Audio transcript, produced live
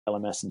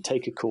LMS and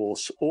take a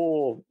course,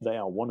 or they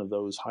are one of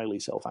those highly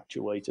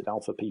self-actuated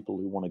alpha people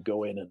who want to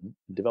go in and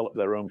develop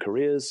their own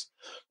careers.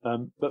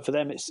 But for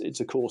them, it's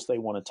a course they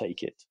want to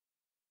take it.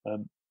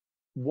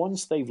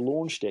 Once they've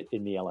launched it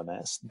in the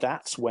LMS,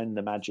 that's when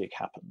the magic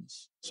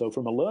happens. So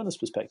from a learner's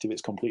perspective,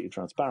 it's completely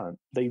transparent.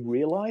 They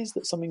realize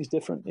that something's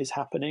different is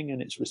happening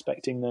and it's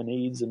respecting their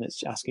needs and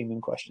it's asking them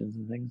questions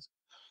and things.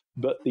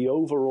 But the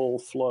overall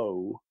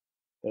flow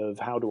of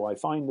how do I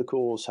find the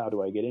course, how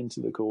do I get into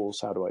the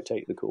course, how do I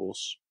take the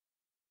course,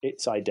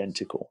 it's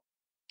identical.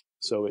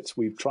 So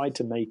we've tried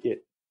to be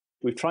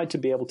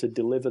able to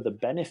deliver the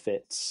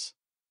benefits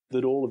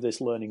that all of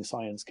this learning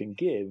science can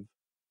give,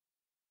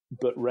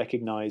 but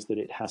recognize that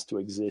it has to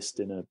exist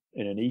in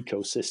an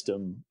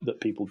ecosystem that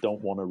people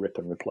don't want to rip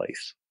and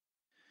replace.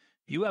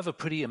 You have a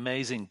pretty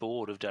amazing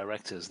board of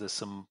directors. There's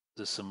some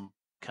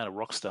kind of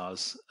rock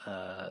stars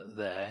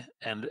there,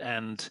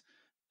 and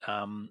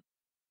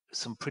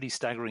some pretty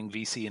staggering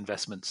VC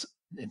investments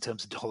in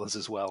terms of dollars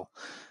as well.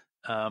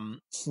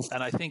 And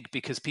I think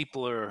because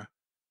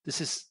this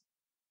is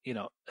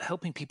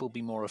helping people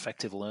be more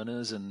effective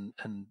learners and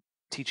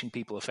teaching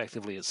people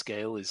effectively at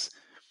scale is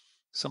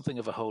something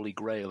of a holy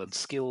grail, and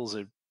skills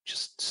are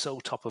just so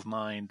top of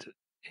mind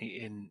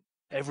in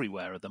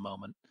everywhere at the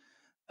moment.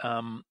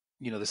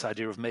 This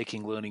idea of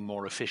making learning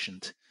more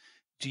efficient.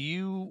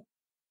 Does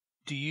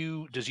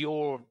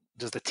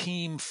the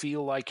team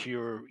feel like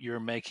you're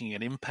making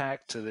an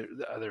impact?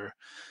 Are there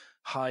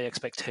high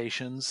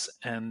expectations?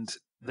 And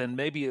then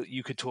maybe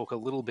you could talk a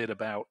little bit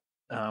about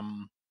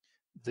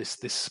this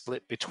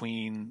split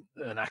between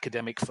an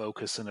academic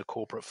focus and a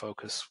corporate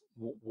focus.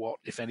 What,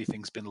 if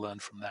anything, has been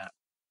learned from that?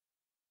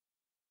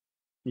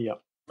 Yeah.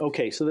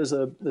 Okay. So there's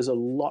a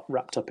lot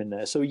wrapped up in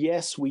there. So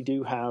yes, we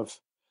do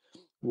have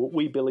what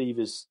we believe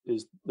is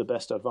the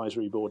best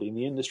advisory board in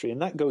the industry,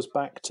 and that goes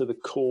back to the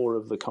core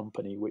of the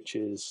company, which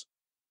is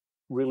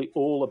really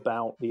all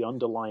about the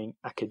underlying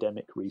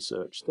academic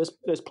research.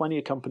 There's plenty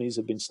of companies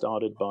that have been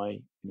started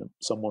by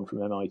someone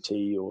from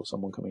MIT or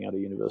someone coming out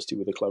of university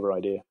with a clever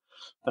idea.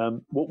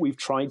 What we've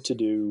tried to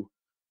do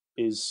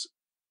is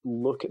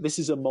this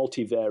is a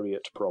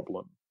multivariate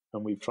problem,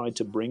 and we've tried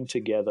to bring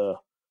together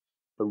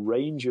a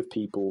range of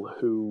people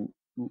who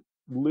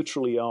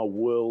literally are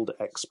world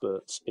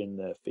experts in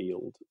their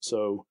field.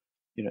 So,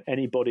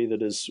 anybody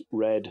that has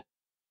read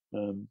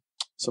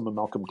some of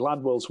Malcolm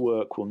Gladwell's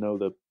work will know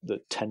the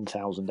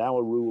 10,000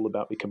 hour rule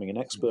about becoming an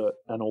expert.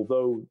 And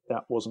although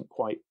that wasn't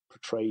quite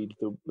portrayed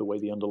the way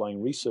the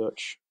underlying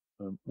research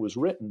was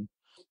written,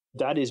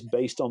 that is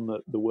based on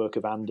the work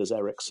of Anders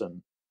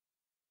Ericsson.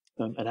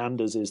 And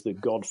Anders is the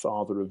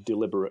godfather of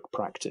deliberate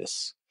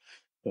practice.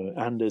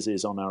 Anders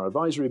is on our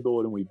advisory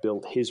board, and we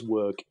built his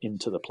work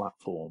into the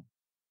platform.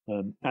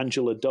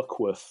 Angela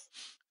Duckworth,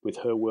 with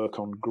her work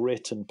on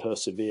grit and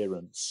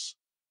perseverance,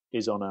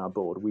 is on our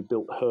board. We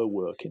built her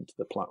work into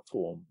the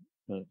platform.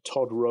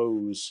 Todd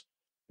Rose,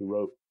 who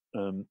wrote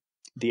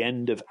The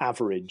End of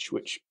Average,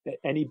 which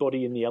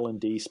anybody in the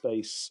L&D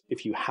space,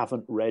 if you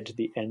haven't read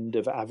The End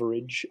of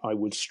Average, I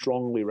would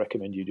strongly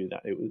recommend you do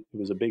that. It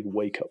was a big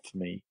wake-up for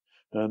me.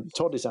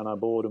 Todd is on our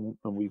board,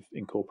 and we've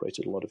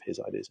incorporated a lot of his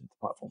ideas into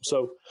the platform.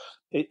 So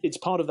it's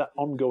part of that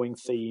ongoing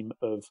theme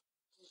of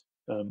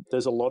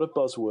there's a lot of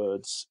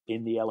buzzwords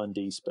in the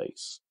L&D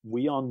space.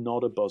 We are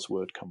not a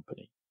buzzword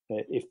company.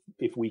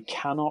 If we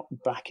cannot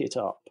back it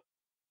up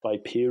by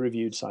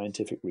peer-reviewed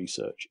scientific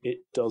research, it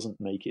doesn't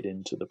make it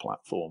into the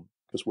platform,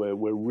 because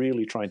we're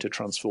really trying to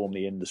transform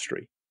the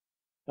industry.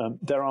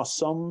 There are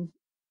some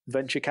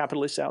venture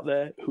capitalists out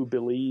there who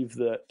believe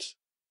that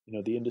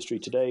the industry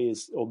today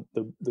or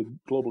the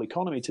global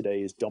economy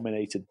today is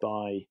dominated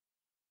by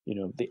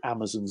the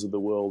Amazons of the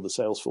world, the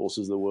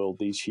Salesforces of the world,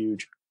 these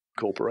huge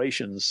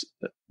corporations.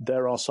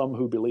 There are some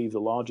who believe the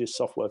largest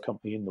software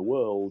company in the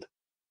world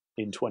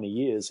in 20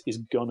 years is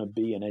going to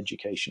be an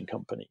education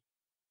company.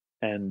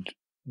 And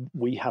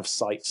we have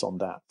sights on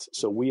that.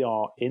 So we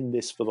are in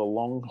this for the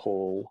long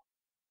haul,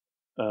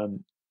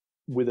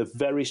 with a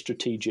very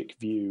strategic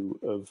view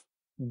of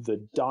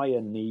the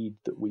dire need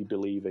that we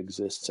believe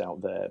exists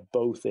out there,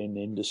 both in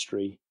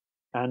industry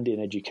and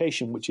in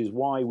education, which is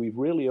why we've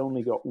really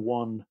only got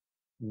one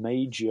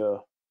major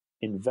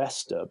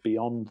investor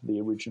beyond the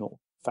original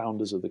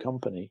founders of the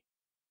company,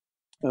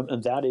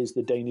 and that is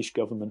the Danish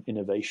Government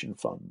Innovation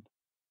Fund.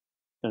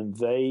 And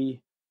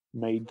they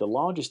made the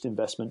largest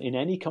investment in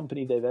any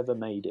company they've ever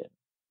made in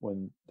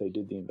when they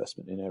did the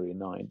investment in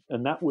Area9.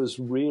 And that was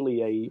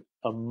really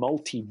a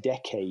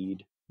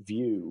multi-decade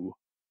view.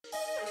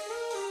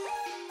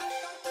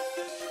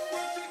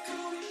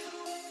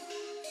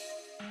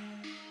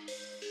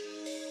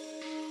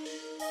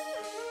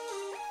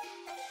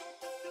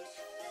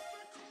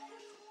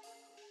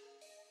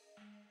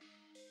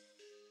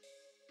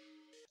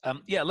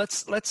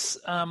 Let's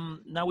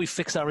now we've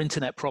fixed our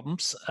internet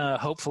problems,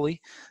 hopefully.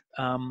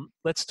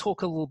 Let's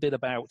talk a little bit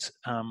about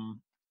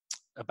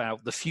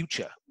the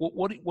future.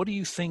 What do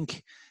you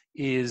think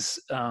is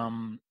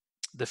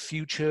the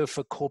future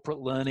for corporate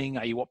learning?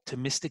 Are you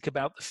optimistic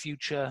about the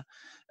future?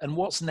 And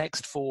what's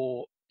next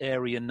for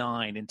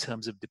Area9 in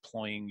terms of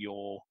deploying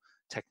your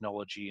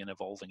technology and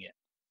evolving it?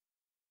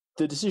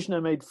 The decision I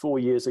made 4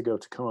 years ago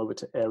to come over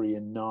to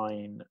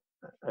Area9,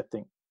 I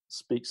think,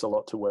 speaks a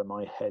lot to where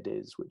my head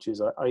is, which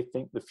is I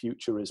think the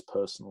future is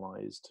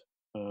personalized.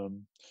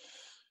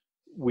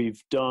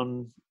 We've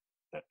done,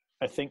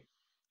 I think,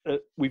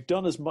 we've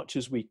done as much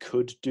as we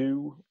could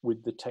do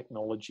with the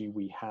technology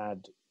we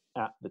had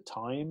at the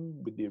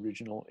time, with the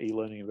original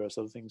e-learning and various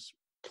other things.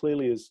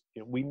 Clearly, as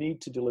we need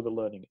to deliver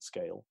learning at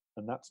scale,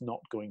 and that's not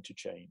going to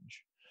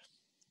change.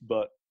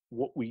 But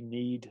what we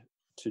need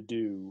to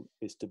do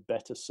is to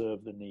better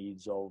serve the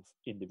needs of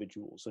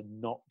individuals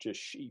and not just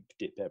sheep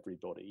dip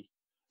everybody,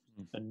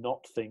 and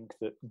not think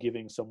that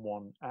giving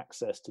someone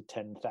access to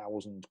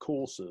 10,000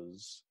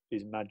 courses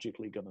is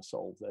magically going to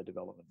solve their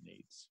development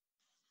needs.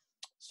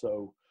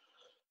 So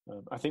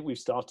I think we've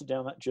started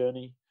down that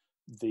journey.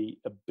 The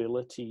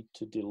ability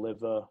to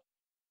deliver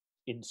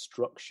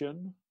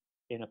instruction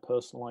in a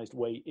personalized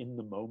way in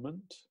the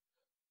moment,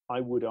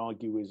 I would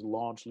argue, is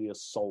largely a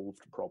solved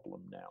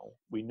problem now.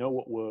 We know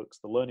what works.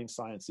 The learning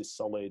science is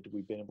solid.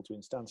 We've been able to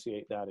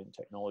instantiate that in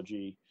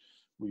technology.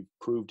 We've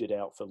proved it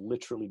out for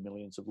literally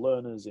millions of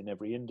learners in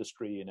every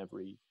industry, in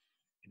every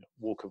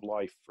walk of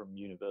life, from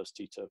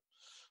university to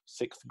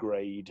 6th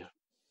grade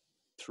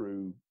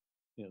through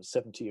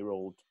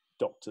 70-year-old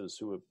doctors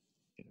who are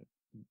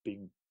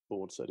being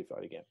board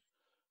certified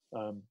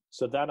again.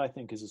 So that, I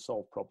think, is a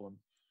solved problem.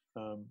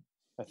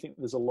 I think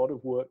there's a lot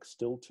of work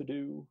still to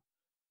do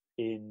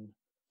in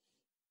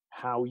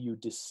how you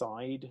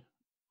decide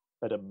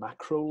at a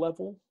macro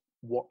level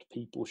what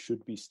people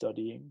should be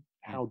studying.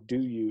 How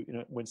do you,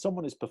 when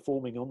someone is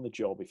performing on the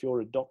job, if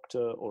you're a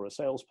doctor or a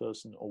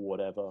salesperson or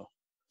whatever,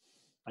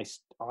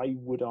 I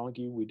would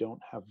argue we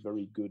don't have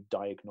very good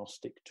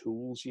diagnostic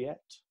tools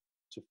yet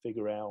to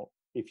figure out,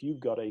 if you've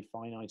got a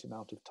finite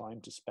amount of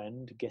time to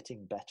spend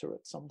getting better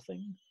at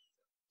something,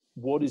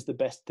 what is the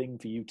best thing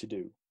for you to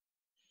do?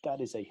 That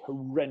is a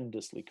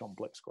horrendously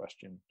complex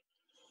question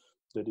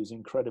that is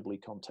incredibly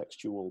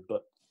contextual,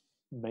 but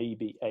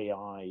maybe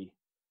AI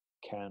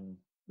can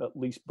at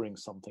least bring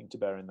something to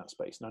bear in that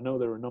space. And I know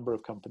there are a number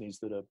of companies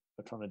that are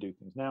trying to do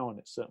things now, and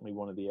it's certainly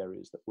one of the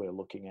areas that we're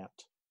looking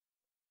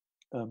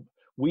at.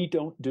 We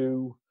don't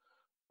do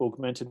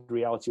augmented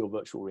reality or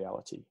virtual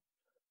reality.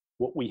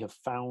 What we have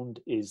found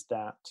is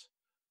that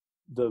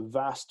the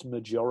vast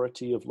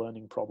majority of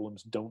learning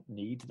problems don't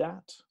need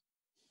that.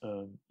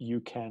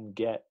 You can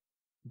get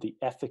the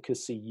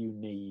efficacy you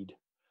need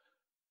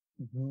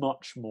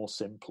much more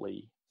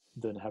simply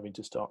than having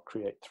to start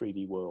create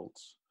 3D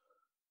worlds.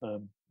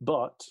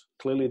 But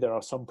clearly there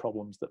are some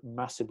problems that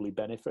massively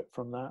benefit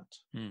from that.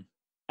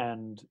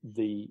 And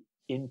the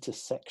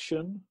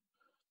intersection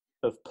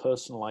of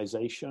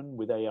personalization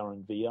with AR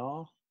and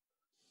VR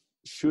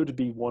should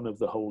be one of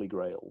the holy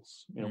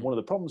grails. One of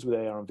the problems with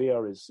AR and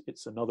VR is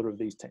it's another of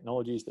these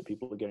technologies that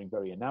people are getting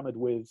very enamored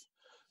with,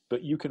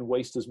 but you can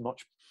waste as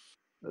much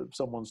of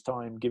someone's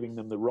time giving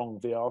them the wrong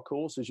VR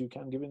course as you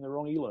can giving the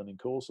wrong e-learning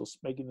course, or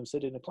making them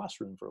sit in a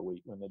classroom for a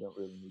week when they don't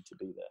really need to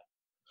be there.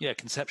 Yeah,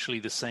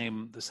 conceptually the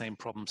same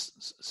problem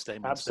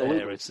statements. Absolutely.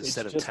 There. It's a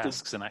set of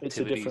tasks and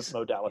activities. It's a different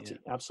modality,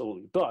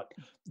 absolutely. But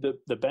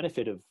the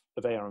benefit of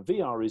AR and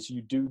VR is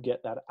you do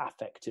get that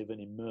affective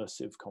and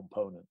immersive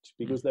component,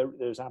 because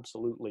there's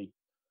absolutely,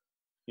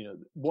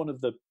 one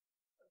of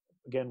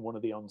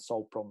the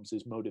unsolved problems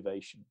is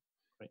motivation.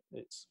 Right?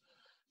 It's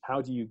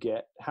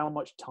how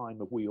much time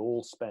have we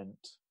all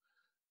spent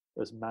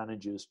as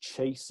managers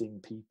chasing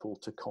people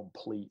to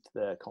complete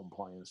their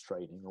compliance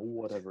training or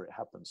whatever it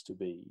happens to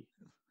be.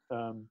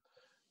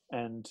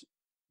 And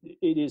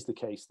it is the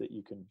case that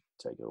you can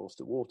take a horse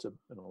to water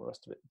and all the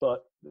rest of it,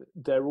 but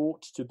there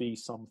ought to be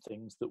some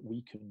things that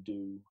we can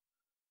do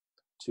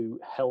to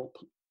help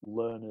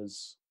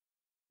learners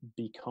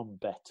become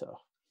better.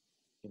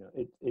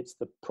 It's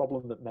the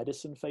problem that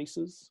medicine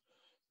faces.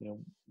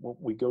 When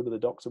we go to the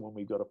doctor when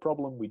we've got a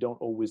problem, we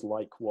don't always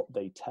like what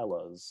they tell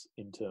us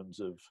in terms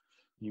of,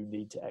 you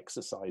need to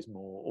exercise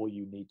more or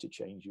you need to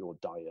change your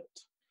diet.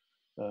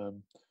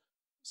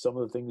 Some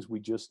of the things we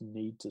just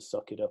need to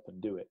suck it up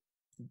and do it.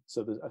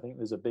 So I think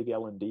there's a big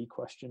L&D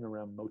question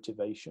around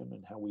motivation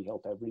and how we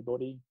help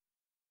everybody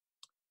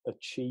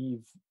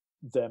achieve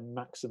their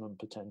maximum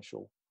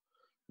potential.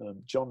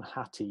 John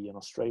Hattie, an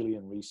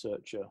Australian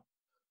researcher,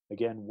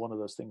 again, one of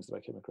those things that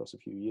I came across a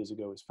few years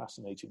ago is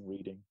fascinating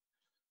reading,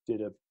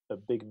 did a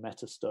big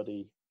meta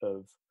study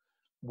of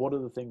what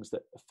are the things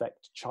that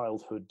affect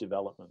childhood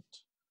development.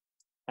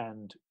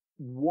 And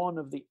one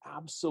of the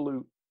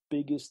absolute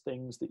biggest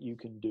things that you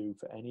can do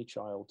for any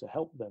child to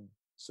help them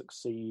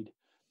succeed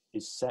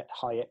is set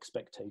high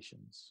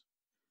expectations.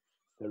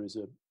 There is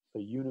a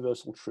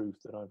universal truth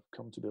that I've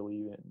come to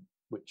believe in,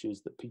 which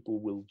is that people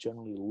will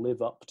generally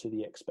live up to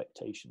the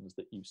expectations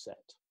that you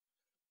set.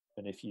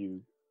 And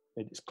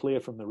it's clear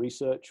from the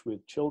research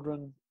with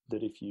children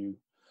that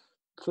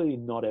clearly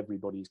not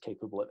everybody is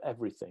capable of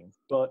everything,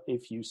 but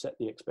if you set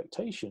the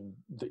expectation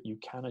that you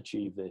can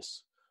achieve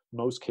this,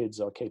 most kids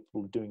are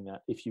capable of doing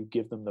that if you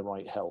give them the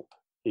right help.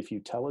 if you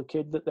tell a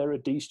kid that they're a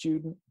D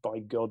student, by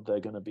God, they're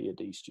going to be a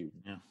D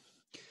student.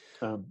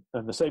 Yeah.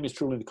 And the same is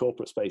true in the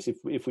corporate space.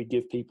 If we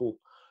give people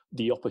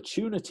the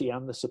opportunity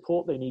and the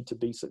support they need to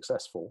be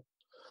successful,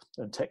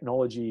 and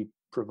technology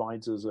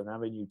provides us an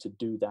avenue to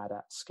do that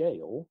at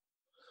scale,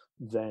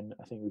 then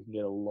I think we can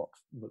get a lot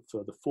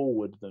further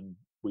forward than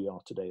we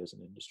are today as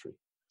an industry.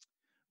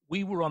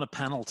 We were on a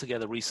panel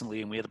together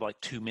recently, and we had like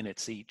 2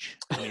 minutes each.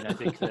 I mean, I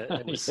think that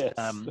it was yes.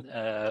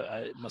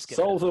 I must get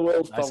solve the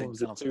world's nice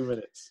problems example. in 2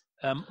 minutes.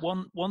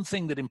 One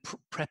thing that in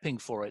prepping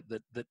for it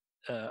that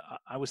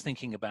I was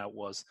thinking about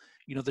was,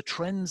 the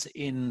trends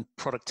in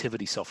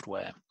productivity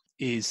software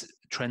is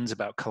trends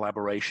about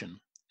collaboration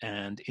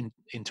and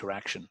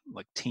interaction,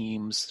 like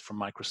Teams from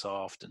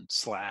Microsoft and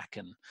Slack,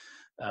 and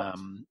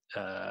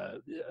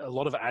a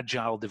lot of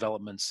agile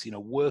developments.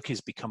 Work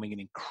is becoming an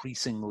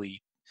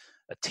increasingly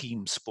a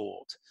team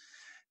sport.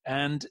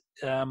 And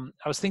I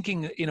was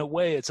thinking, in a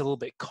way, it's a little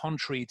bit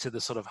contrary to the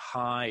sort of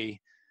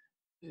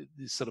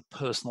the sort of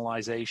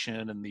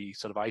personalization and the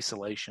sort of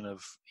isolation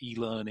of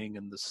e-learning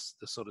and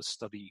the sort of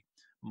study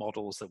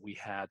models that we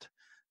had,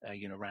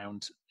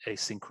 around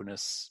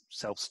asynchronous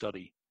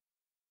self-study.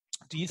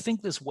 Do you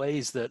think there's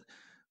ways that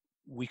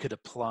we could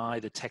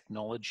apply the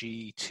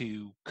technology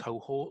to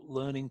cohort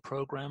learning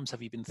programs?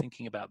 Have you been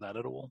thinking about that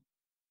at all?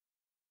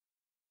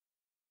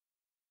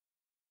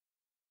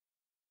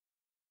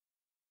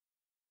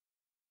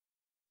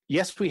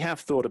 Yes, we have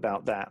thought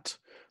about that.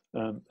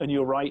 And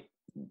you're right,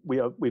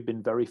 we've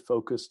been very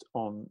focused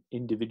on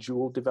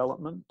individual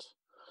development.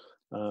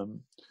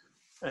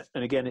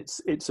 And again,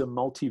 it's a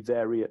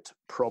multivariate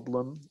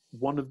problem.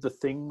 One of the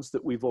things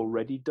that we've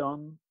already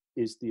done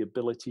is the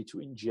ability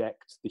to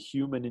inject the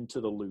human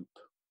into the loop.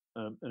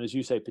 And as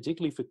you say,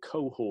 particularly for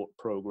cohort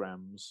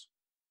programs,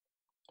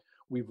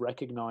 we've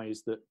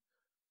recognized that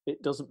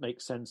it doesn't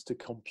make sense to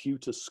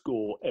computer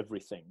score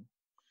everything.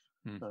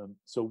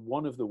 So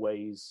one of the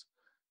ways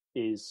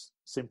is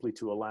simply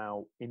to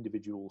allow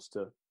individuals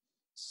to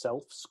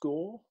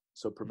self-score.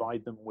 So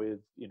provide them with,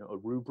 a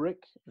rubric,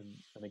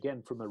 and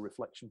again, from a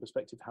reflection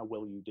perspective, how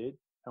well you did,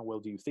 how well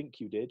do you think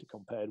you did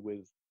compared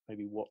with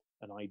maybe what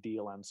an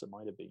ideal answer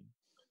might have been.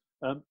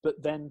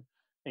 But then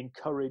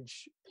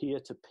encourage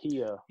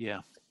peer-to-peer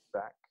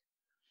feedback.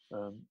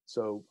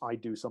 So I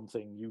do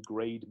something, you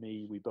grade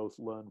me, we both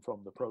learn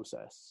from the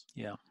process.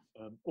 Yeah.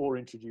 Or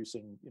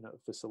introducing,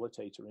 a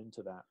facilitator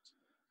into that.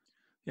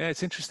 Yeah,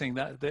 it's interesting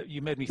that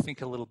you made me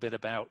think a little bit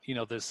about,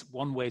 there's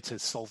one way to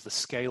solve the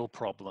scale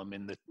problem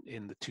in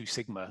the Two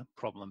Sigma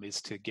problem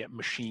is to get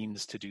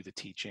machines to do the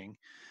teaching.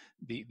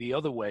 The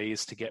other way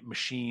is to get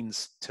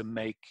machines to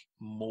make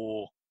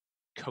more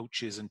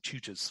coaches and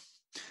tutors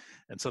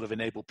and sort of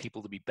enable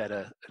people to be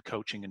better at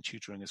coaching and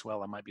tutoring as well.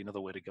 That might be another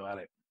way to go at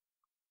it.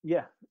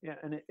 Yeah,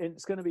 and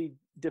it's going to be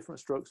different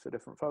strokes for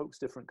different folks.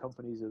 Different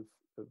companies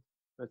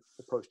have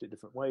approached it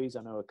different ways.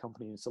 I know a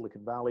company in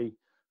Silicon Valley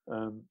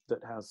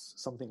that has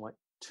something like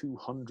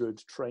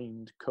 200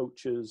 trained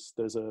coaches.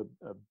 There's a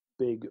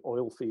big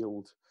oil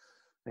field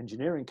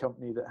engineering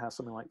company that has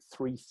something like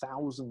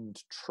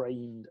 3,000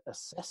 trained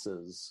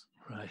assessors.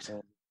 Right.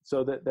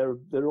 So that there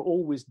are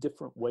always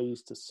different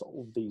ways to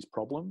solve these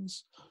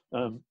problems.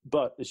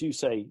 But as you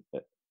say,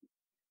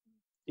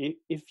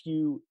 if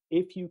you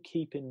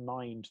keep in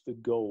mind the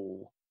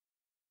goal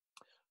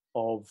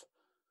of,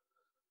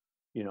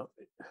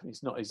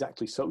 it's not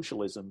exactly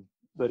socialism,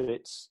 but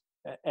it's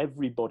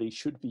everybody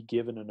should be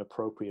given an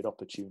appropriate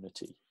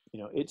opportunity.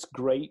 It's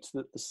great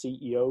that the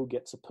CEO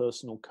gets a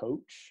personal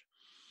coach.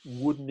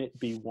 Wouldn't it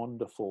be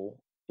wonderful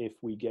if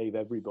we gave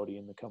everybody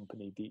in the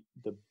company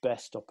the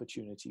best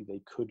opportunity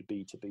they could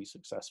be to be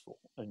successful?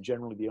 And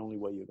generally, the only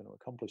way you're going to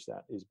accomplish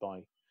that is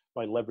by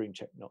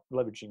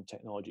leveraging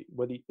technology.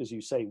 Whether, as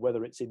you say,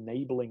 whether it's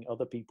enabling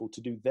other people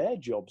to do their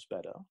jobs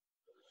better,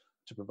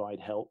 to provide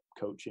help,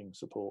 coaching,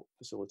 support,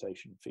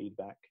 facilitation,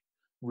 feedback,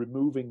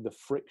 removing the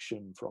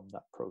friction from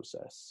that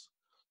process,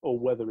 or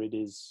whether it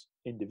is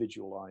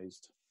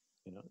individualized,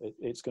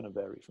 it's going to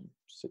vary from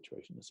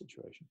situation to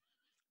situation.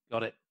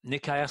 Got it.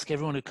 Nick, I ask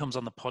everyone who comes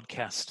on the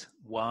podcast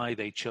why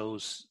they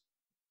chose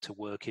to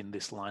work in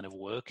this line of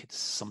work. It's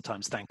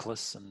sometimes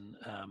thankless and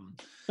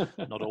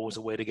not always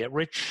a way to get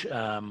rich,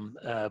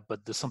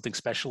 but there's something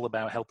special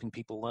about helping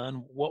people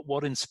learn.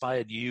 What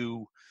inspired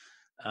you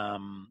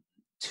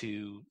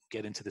to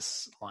get into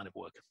this line of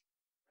work?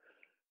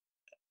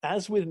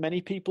 As with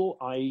many people,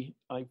 I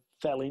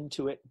fell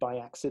into it by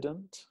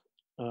accident.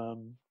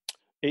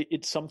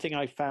 It's something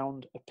I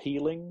found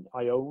appealing.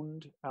 I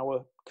owned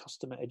our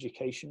customer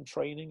education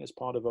training as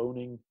part of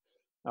owning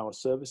our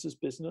services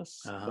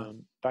business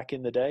back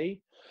in the day.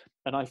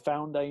 And I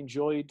found I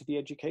enjoyed the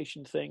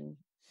education thing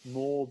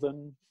more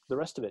than the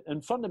rest of it.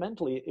 And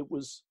fundamentally, it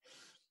was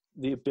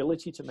the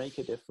ability to make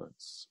a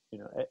difference.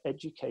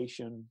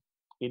 Education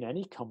in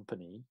any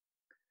company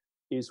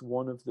is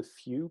one of the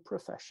few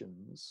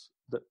professions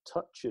that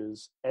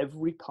touches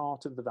every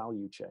part of the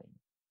value chain.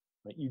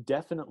 Right? You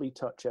definitely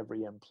touch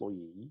every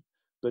employee,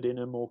 But in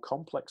a more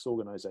complex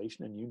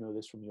organization, and you know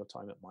this from your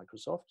time at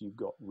Microsoft, you've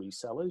got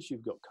resellers,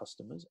 you've got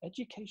customers.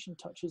 Education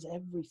touches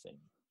everything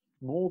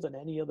more than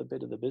any other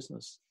bit of the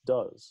business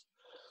does.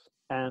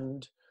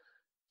 And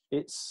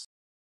it's